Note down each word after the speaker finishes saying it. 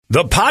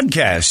The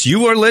podcast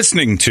you are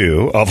listening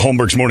to of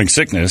Holmberg's Morning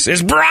Sickness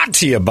is brought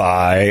to you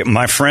by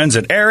my friends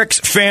at Eric's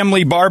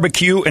Family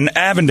Barbecue in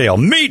Avondale.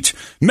 Meet,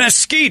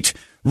 mesquite,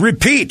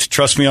 repeat.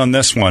 Trust me on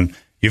this one.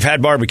 You've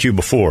had barbecue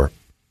before,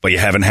 but you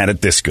haven't had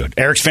it this good.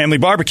 Eric's Family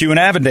Barbecue in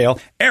Avondale,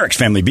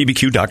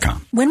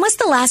 ericsfamilybbq.com. When was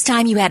the last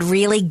time you had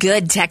really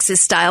good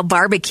Texas-style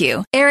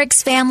barbecue?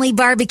 Eric's Family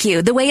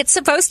Barbecue, the way it's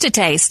supposed to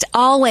taste.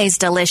 Always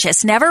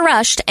delicious, never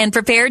rushed, and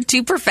prepared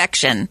to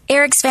perfection.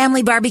 Eric's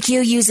Family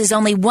Barbecue uses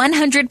only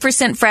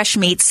 100% fresh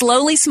meat,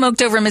 slowly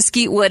smoked over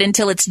mesquite wood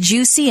until it's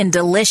juicy and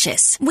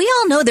delicious. We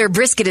all know their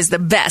brisket is the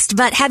best,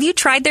 but have you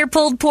tried their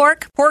pulled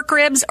pork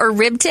ribs, or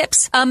rib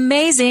tips?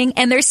 Amazing,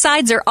 and their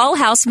sides are all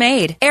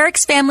house-made.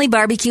 Eric's Family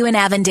Barbecue in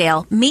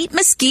Avondale. Meet,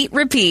 mesquite,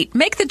 repeat.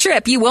 Make the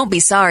trip. You won't be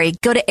sorry.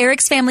 Go to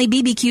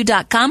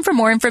ericsfamilybbq.com for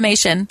more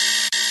information.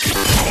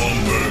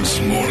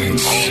 Holmberg's Morning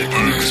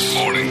Sickness.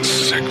 98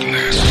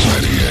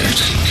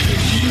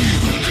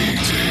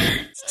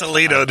 KUPD. It's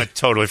Toledo. I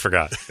totally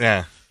forgot.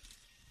 Yeah.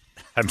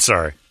 I'm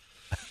sorry.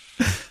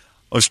 I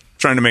was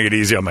trying to make it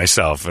easy on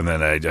myself, and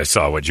then I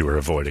saw what you were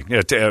avoiding.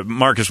 Yeah,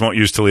 Marcus won't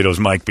use Toledo's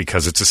mic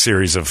because it's a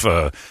series of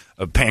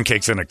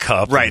pancakes in a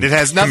cup. Right. It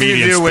has nothing to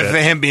do with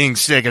him being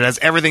sick. It has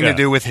everything to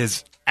do with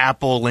his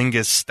Apple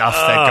Lingus stuff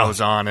that goes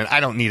on, and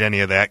I don't need any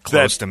of that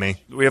close to me.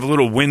 We have a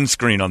little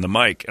windscreen on the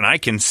mic, and I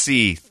can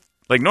see,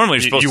 like normally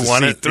you're supposed to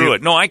see through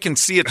it. No, I can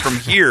see it from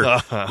here,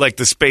 like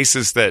the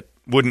spaces that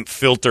wouldn't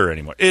filter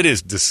anymore. It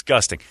is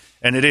disgusting.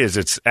 And it is.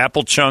 It's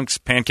apple chunks,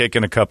 pancake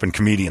in a cup, and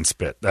comedian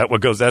spit. That's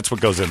what goes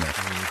in there.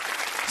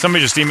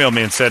 Somebody just emailed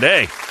me and said,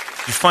 hey,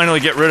 did you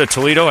finally get rid of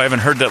Toledo? I haven't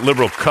heard that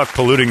liberal cuck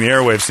polluting the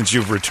airwaves since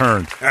you've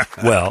returned.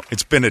 Well,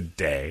 it's been a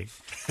day,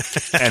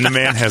 and the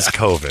man has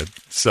COVID,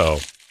 so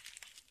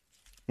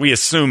we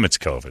assume it's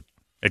COVID.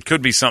 It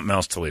could be something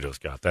else Toledo's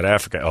got. That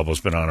Africa elbow's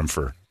been on him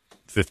for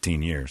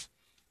 15 years.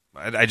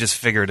 I just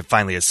figured it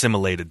finally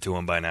assimilated to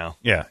him by now.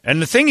 Yeah,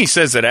 and the thing he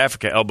says that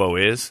Africa elbow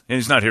is, and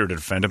he's not here to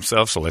defend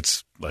himself, so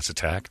let's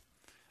attack,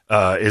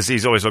 is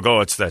he's always like, oh,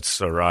 that's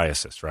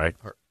psoriasis, right?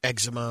 Or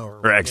eczema.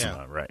 Or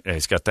eczema, right. Yeah,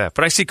 he's got that.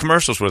 But I see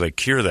commercials where they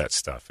cure that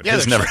stuff. Yeah,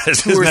 his never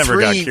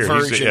got cured.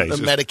 Versions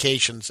of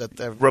medications that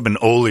they're rubbing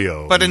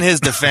oleo. But in his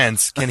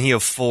defense, can he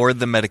afford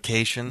the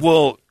medication?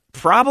 Well,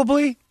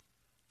 probably,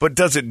 but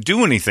does it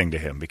do anything to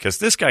him? Because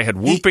this guy had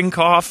whooping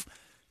cough.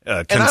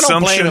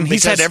 Consumption.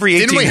 He's had every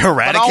 18. Didn't we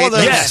eradicate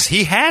this? Yes,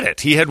 he had it.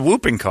 He had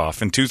whooping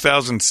cough in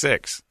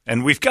 2006,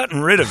 and we've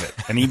gotten rid of it,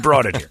 and he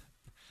brought it here.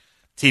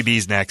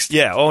 TB's next.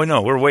 Yeah. Oh,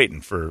 no, we're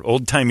waiting for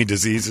old-timey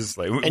diseases.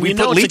 Like, and we you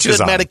put know leeches it's a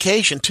good on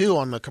medication, too,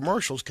 on the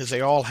commercials because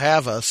they all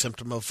have a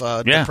symptom of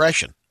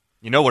depression.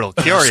 You know what'll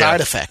cure you.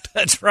 Side effect.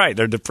 That's right.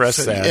 They're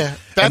depressed, sad. Yeah.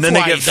 And then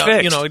they get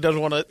fixed. You know, he doesn't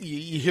want to.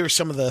 You hear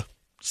some of the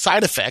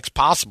side effects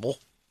possible.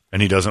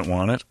 And he doesn't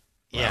want it?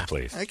 Yeah. Well,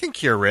 please. I can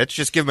cure Rich.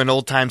 Just give him an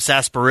old-time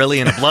sarsaparilla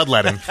and a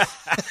bloodletting.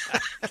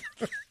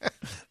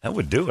 That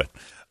would do it.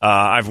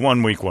 I've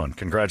won week one.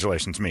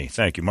 Congratulations, me.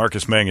 Thank you.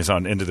 Marcus Meng is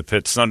on Into the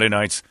Pit Sunday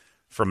nights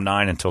from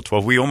 9 until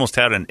 12. We almost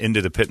had an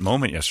Into the Pit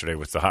moment yesterday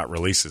with the hot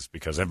releases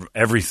because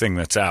everything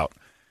that's out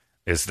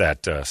is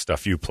that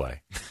stuff you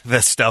play.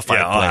 The stuff I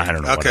play. I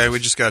don't know. Okay, we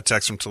just got a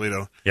text from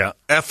Toledo. Yeah.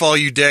 F all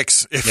you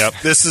dicks.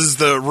 If this is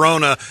the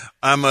Rona,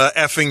 I'm a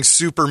effing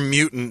super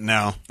mutant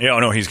now. Yeah,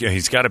 no, he's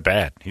got it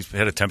bad. He's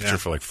had a temperature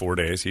for like 4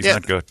 days. He's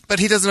not good. But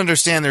he doesn't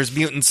understand there's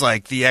mutants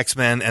like the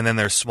X-Men and then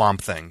there's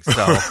Swamp Thing.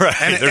 So.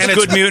 Right. There's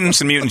good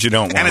mutants and mutants you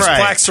don't want. And it's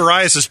plaque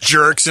psoriasis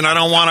jerks, and I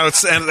don't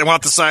want I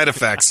want the side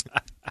effects.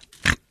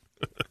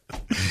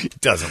 He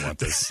doesn't want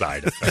the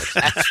side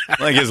effects.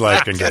 Like his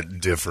life can get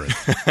different.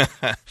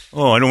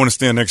 Oh, I don't want to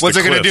stand next to What's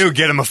it going to do?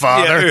 Get him a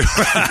father?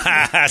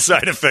 Yeah.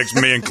 Side effects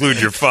may include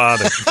your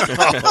father.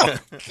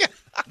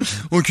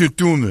 What can you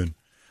do, man?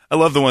 I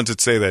love the ones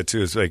that say that,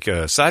 too. It's like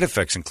side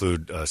effects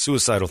include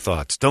suicidal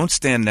thoughts. Don't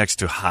stand next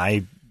to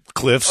high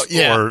cliffs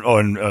or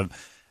on...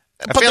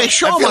 But they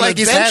show them on like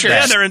adventures.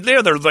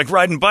 Yeah, they're like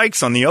riding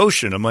bikes on the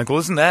ocean. I'm like, well,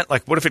 isn't that...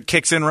 Like, what if it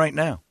kicks in right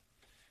now?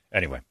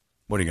 Anyway,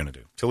 what are you going to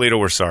do? Toledo,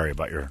 we're sorry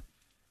about your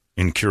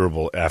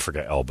incurable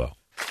Africa elbow.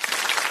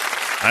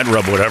 I'd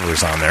rub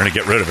whatever's on there to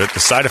get rid of it. The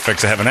side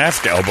effects of having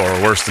Africa elbow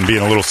are worse than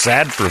being a little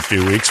sad for a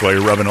few weeks while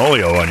you're rubbing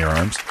oleo on your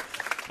arms.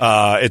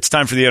 It's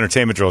time for the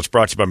entertainment drill. It's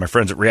brought to you by my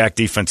friends at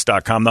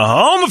reactdefense.com, the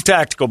home of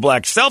tactical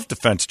black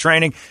self-defense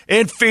training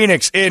in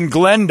Phoenix, in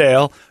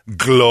Glendale,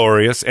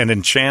 glorious, and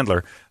in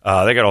Chandler.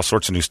 They got all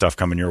sorts of new stuff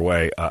coming your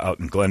way out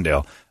in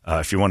Glendale.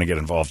 If you want to get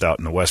involved out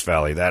in the West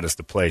Valley, that is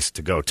the place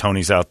to go.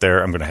 Tony's out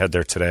there. I'm going to head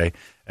there today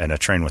and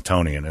train with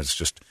Tony, and it's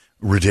just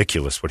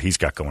ridiculous what he's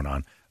got going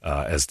on.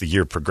 As the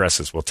year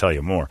progresses, we'll tell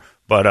you more.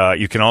 But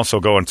you can also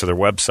go into their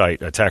website,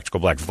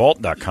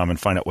 tacticalblackvault.com, and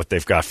find out what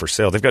they've got for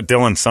sale. They've got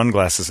Dylan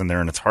sunglasses in there,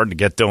 and it's hard to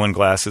get Dylan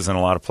glasses in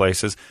a lot of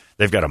places.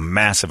 They've got a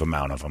massive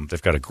amount of them.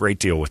 They've got a great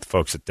deal with the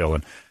folks at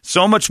Dylan.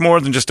 So much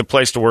more than just a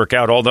place to work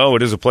out, although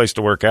it is a place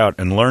to work out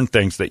and learn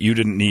things that you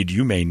didn't need,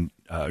 you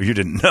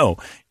didn't know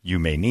you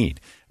may need.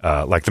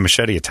 Like the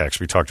machete attacks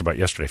we talked about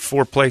yesterday.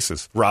 4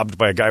 places robbed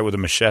by a guy with a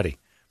machete.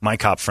 My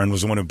cop friend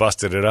was the one who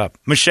busted it up.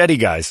 Machete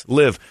guys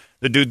live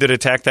The dude that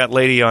attacked that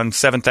lady on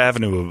 7th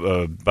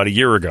Avenue about a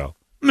year ago.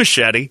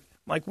 Machete.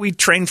 Like, we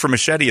trained for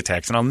machete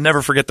attacks, and I'll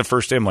never forget the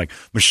first day. I'm like,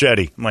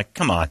 machete. I'm like,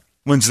 come on.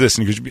 When's this?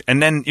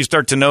 And then you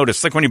start to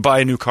notice, like when you buy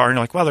a new car, and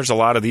you're like, wow, there's a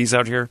lot of these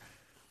out here.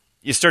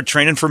 You start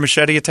training for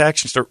machete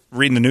attacks, you start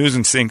reading the news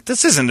and seeing,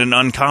 this isn't an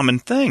uncommon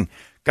thing.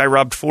 Guy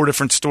robbed 4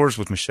 different stores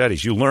with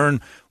machetes. You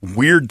learn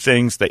weird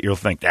things that you'll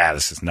think,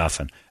 this is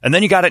nothing. And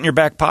then you got it in your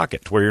back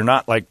pocket where you're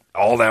not like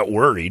all that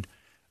worried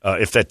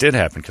if that did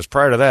happen. Because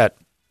prior to that,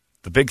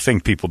 the big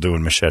thing people do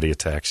in machete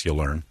attacks, you'll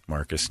learn,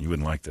 Marcus, and you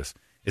wouldn't like this,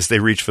 is they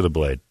reach for the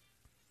blade.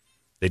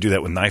 They do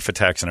that with knife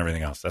attacks and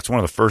everything else. That's one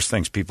of the first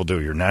things people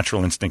do. Your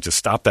natural instinct is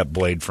stop that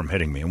blade from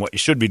hitting me. And what you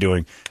should be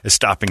doing is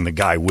stopping the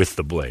guy with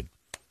the blade.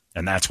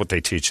 And that's what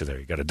they teach you there.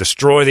 You got to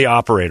destroy the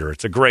operator.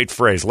 It's a great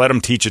phrase. Let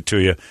them teach it to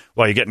you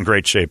while you get in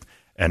great shape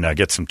and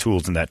get some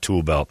tools in that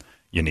tool belt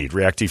you need.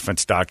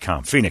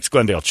 ReactDefense.com. Phoenix,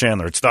 Glendale,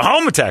 Chandler. It's the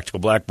home of Tactical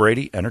Black.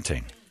 Brady,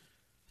 entertaining.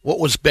 What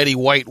was Betty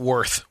White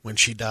worth when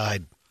she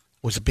died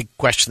was a big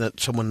question that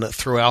someone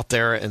threw out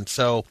there. And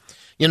so,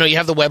 you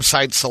have the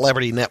website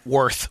Celebrity Net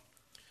Worth.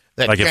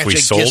 That like if we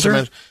sold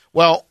her?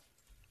 Well,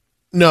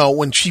 no.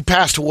 When she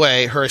passed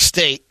away, her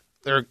estate,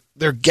 their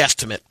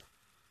guesstimate,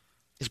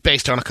 is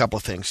based on a couple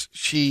of things.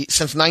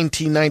 Since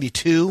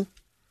 1992,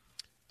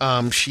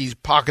 she's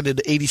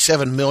pocketed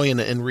 $87 million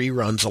in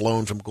reruns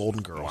alone from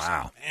Golden Girls.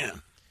 Wow,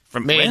 man!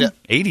 From when?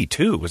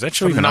 82? Was that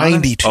show even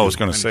 92? On? Oh, I was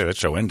going to say that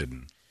show ended.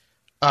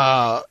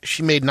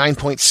 She made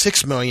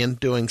 $9.6 million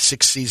doing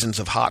 6 seasons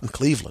of Hot in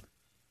Cleveland.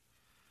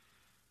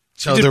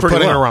 So they're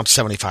putting her around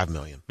 $75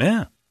 million.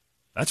 Yeah,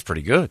 that's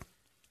pretty good.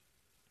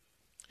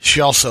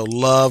 She also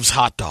loves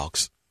hot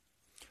dogs.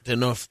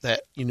 Didn't know if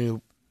that you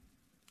knew.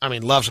 I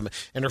mean, loves them.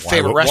 And her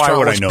favorite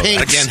restaurant was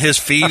Pink's. Again, his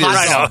feed is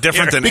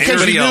different than anybody else's.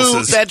 Because you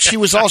knew that she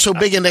was also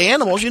big into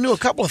animals. You knew a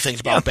couple of things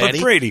about Betty.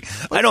 But Brady,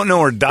 I don't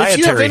know her dietary habits. If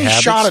you have any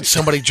shot at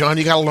somebody, John,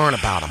 you got to learn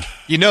about them.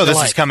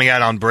 This is coming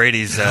out on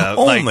Brady's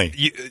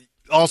only.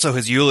 Also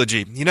his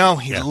eulogy. He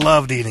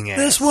loved eating ass.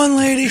 This one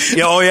lady.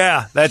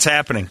 Yeah, that's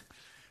happening.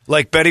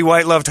 Like Betty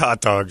White loved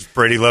hot dogs.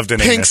 Brady loved an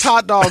Pink's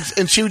hot dogs,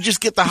 and she would just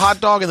get the hot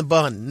dog and the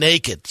bun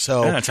naked.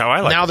 So that's how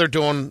I like now it. They're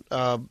doing.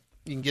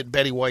 You can get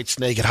Betty White's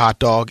naked hot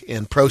dog,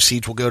 and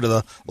proceeds will go to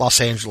the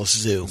Los Angeles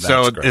Zoo.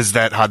 So is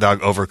that hot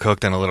dog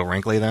overcooked and a little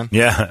wrinkly then?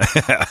 Yeah.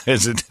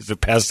 Is it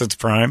past its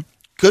prime?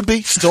 Could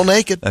be. Still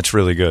naked. That's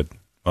really good.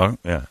 Oh,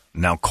 yeah.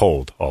 Now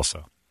cold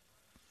also.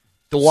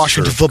 The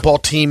Washington football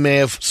team may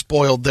have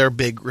spoiled their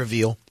big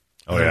reveal.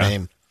 Their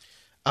name.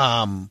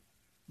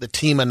 The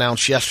team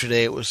announced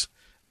yesterday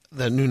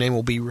the new name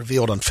will be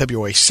revealed on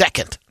February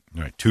 2nd.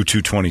 Right,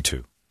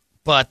 2222.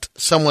 But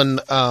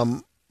someone...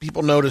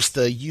 people noticed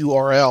the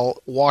URL,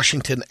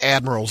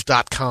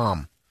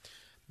 WashingtonAdmirals.com.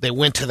 They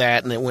went to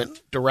that, and it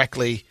went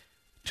directly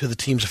to the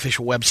team's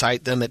official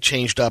website. Then it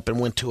changed up and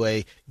went to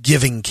a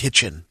giving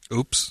kitchen.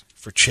 Oops.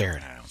 For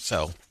charity.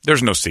 So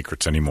there's no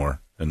secrets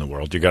anymore in the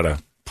world. You got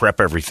to prep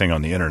everything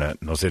on the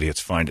internet, and those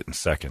idiots find it in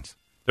seconds.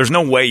 There's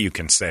no way you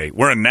can say,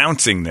 we're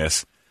announcing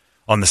this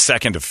on the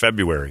 2nd of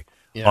February.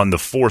 Yeah. On the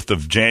 4th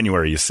of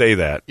January, you say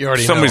that.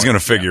 Somebody's going to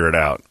figure it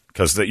out.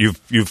 Because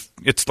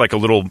it's like a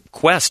little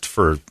quest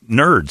for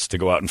nerds to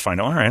go out and find,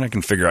 all right, I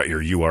can figure out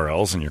your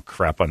URLs and your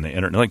crap on the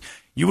internet. Like,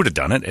 you would have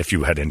done it if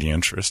you had any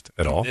interest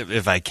at all.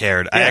 If I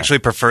cared. Yeah. I actually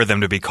prefer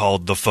them to be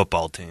called the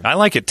football team. I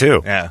like it,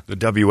 too. Yeah. The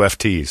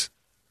WFTs.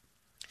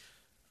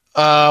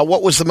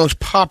 What was the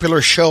most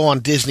popular show on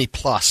Disney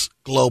Plus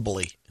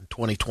globally in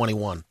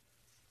 2021?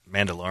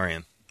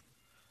 Mandalorian.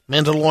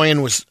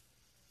 Mandalorian was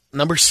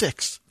number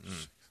 6.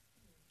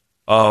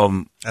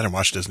 I didn't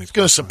watch Disney. It's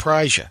going to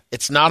surprise you.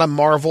 It's not a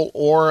Marvel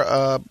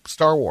or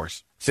Star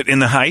Wars. Is it In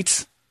the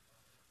Heights?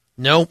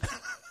 Nope.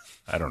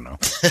 I don't know.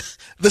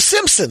 The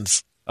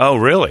Simpsons. Oh,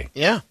 really?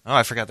 Yeah. Oh,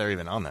 I forgot they're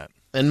even on that.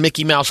 And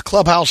Mickey Mouse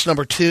Clubhouse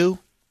number 2.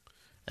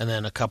 And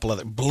then a couple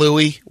other.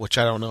 Bluey, which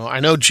I don't know. I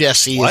know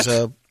Jesse is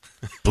a...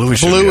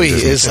 Bluey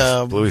is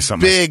a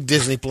big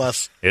Disney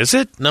Plus. Is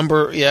it?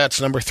 It's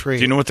number 3.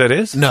 Do you know what that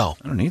is? No.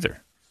 I don't either.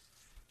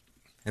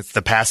 It's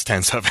the past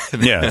tense of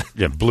it.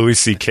 Yeah. Bluey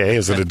C.K.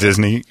 Is it a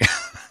Disney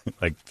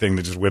like thing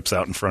that just whips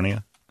out in front of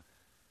you?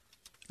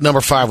 Number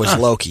 5 was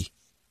Loki.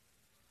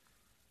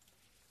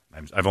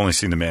 I've only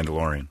seen The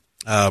Mandalorian.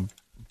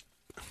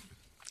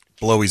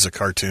 Blowy's a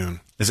cartoon.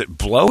 Is it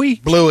Blowy?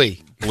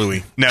 Bluey. No,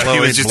 Blowy, he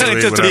was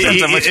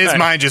just his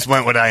mind just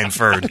went what I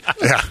inferred.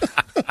 Yeah,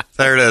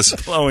 there it is.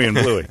 Blowy and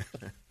Bluey.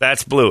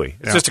 That's Bluey.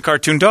 It's just a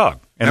cartoon dog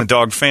and a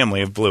dog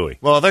family of Bluey.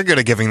 Well, they're good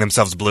at giving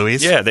themselves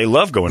Blueys. Yeah, they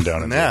love going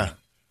down in Bluey.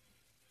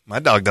 My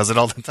dog does it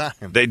all the time.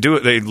 They do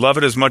it. They love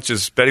it as much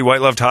as Betty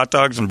White loved hot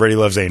dogs and Brady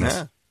loves anus.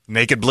 Yeah.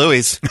 Naked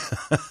Blueys.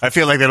 I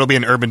feel like that'll be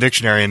an Urban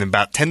Dictionary in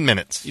about 10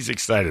 minutes. He's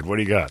excited. What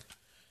do you got?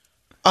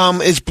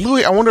 Is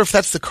Bluey? I wonder if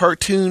that's the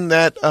cartoon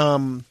that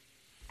no,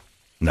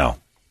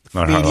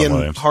 not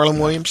comedian Harlan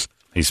Williams.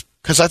 He's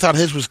because I thought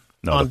his was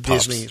on the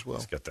pups. Disney as well.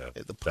 He's got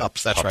the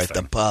pups. That's pup right.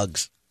 thing. The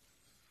pugs.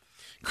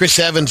 Chris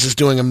Evans is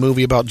doing a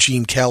movie about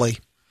Gene Kelly.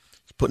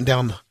 He's putting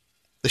down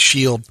the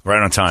shield.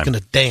 Right on time. He's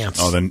going to dance.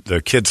 Oh, then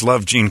the kids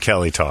love Gene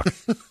Kelly talk.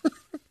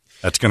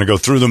 That's going to go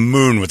through the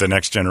moon with the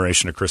next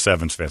generation of Chris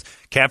Evans fans.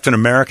 Captain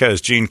America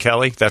is Gene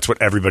Kelly. That's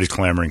what everybody's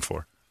clamoring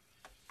for.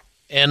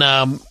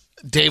 And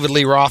David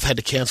Lee Roth had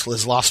to cancel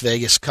his Las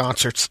Vegas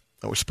concerts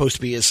that were supposed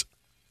to be his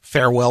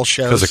farewell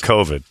shows. Because of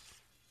COVID.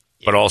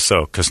 But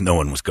also because no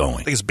one was going. I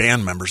think his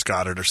band members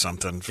got it or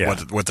something,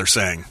 what they're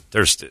saying.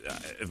 There's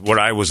what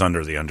I was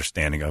under the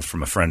understanding of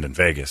from a friend in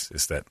Vegas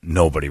is that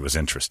nobody was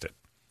interested.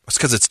 It's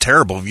because it's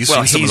terrible. Have you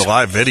seen some of the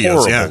live videos?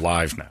 Horrible Yeah,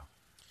 live now.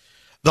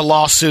 The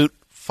lawsuit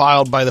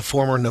filed by the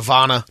former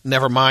Nirvana,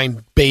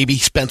 Nevermind baby,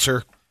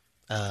 Spencer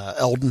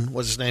Eldon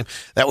was his name,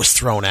 that was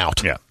thrown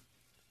out. Yeah.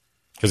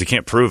 Because he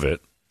can't prove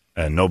it,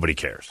 and nobody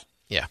cares.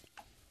 Yeah.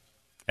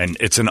 And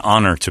it's an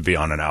honor to be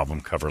on an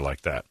album cover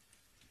like that.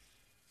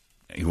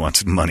 He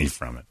wants money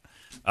from it.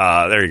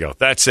 There you go.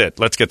 That's it.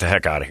 Let's get the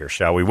heck out of here,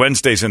 shall we?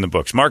 Wednesday's in the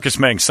books. Marcus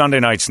Meng,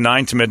 Sunday nights,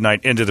 9 to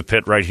midnight, Into the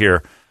Pit right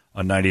here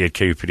on 98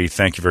 KUPD.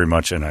 Thank you very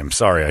much, and I'm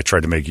sorry I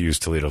tried to make you use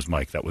Toledo's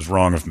mic. That was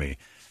wrong of me,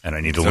 and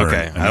I need to learn.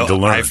 Okay. I need to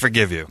learn. I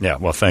forgive you. Yeah,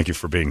 well, thank you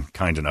for being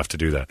kind enough to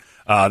do that.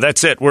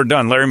 That's it. We're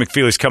done. Larry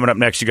McFeely's coming up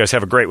next. You guys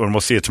have a great one.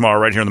 We'll see you tomorrow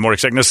right here in the morning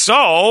segment. So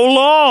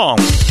long!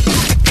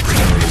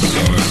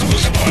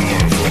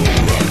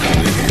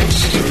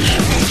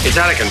 It's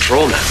out of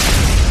control now.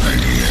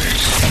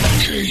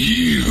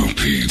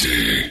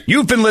 KUPD.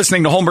 You've been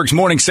listening to Holmberg's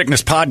Morning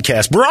Sickness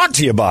Podcast, brought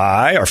to you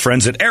by our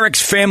friends at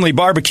Eric's Family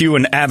Barbecue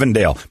in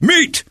Avondale.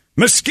 Meet,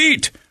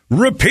 mesquite,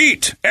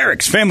 repeat.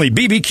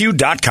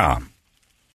 Eric'sFamilyBBQ.com.